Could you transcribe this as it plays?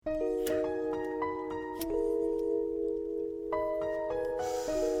Yup.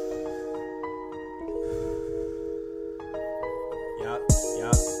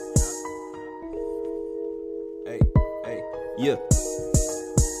 Hey. Yeah.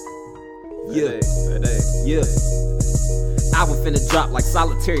 I was finna drop like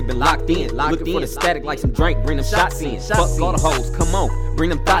solitary, been locked in. Looking for the static like some drink, bring them shots in. Fuck all the hoes, come on, bring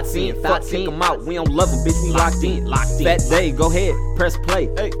them thoughts in. Fuck, kick them out, we don't love them, bitch, we locked in. Fat day, go ahead, press play.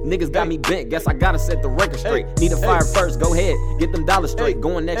 Niggas got me bent, guess I gotta set the record straight. Need a fire first, go ahead, get them dollars straight.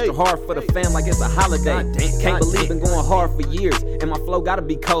 Going extra hard for the fam like it's a holiday. Can't believe been going hard for years, and my flow gotta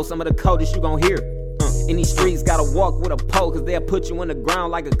be cold, some of the coldest you gon' hear. In these streets, gotta walk with a pole, cause they'll put you in the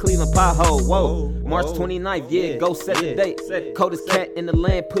ground like a Cleveland pothole. Whoa, March 29th, yeah, go set the date. Coldest cat in the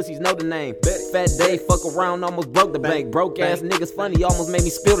land, pussies know the name. Fat day, fuck around, almost broke the bank. Broke ass niggas funny, almost made me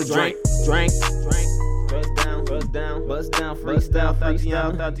spill the drink. Bust down, freestyle,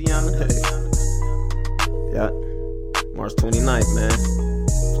 Thotiana. Yeah, March 29th, man.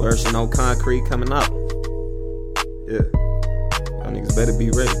 Flourishing on concrete coming up. Yeah, y'all niggas better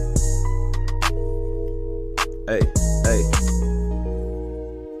be ready. Hey.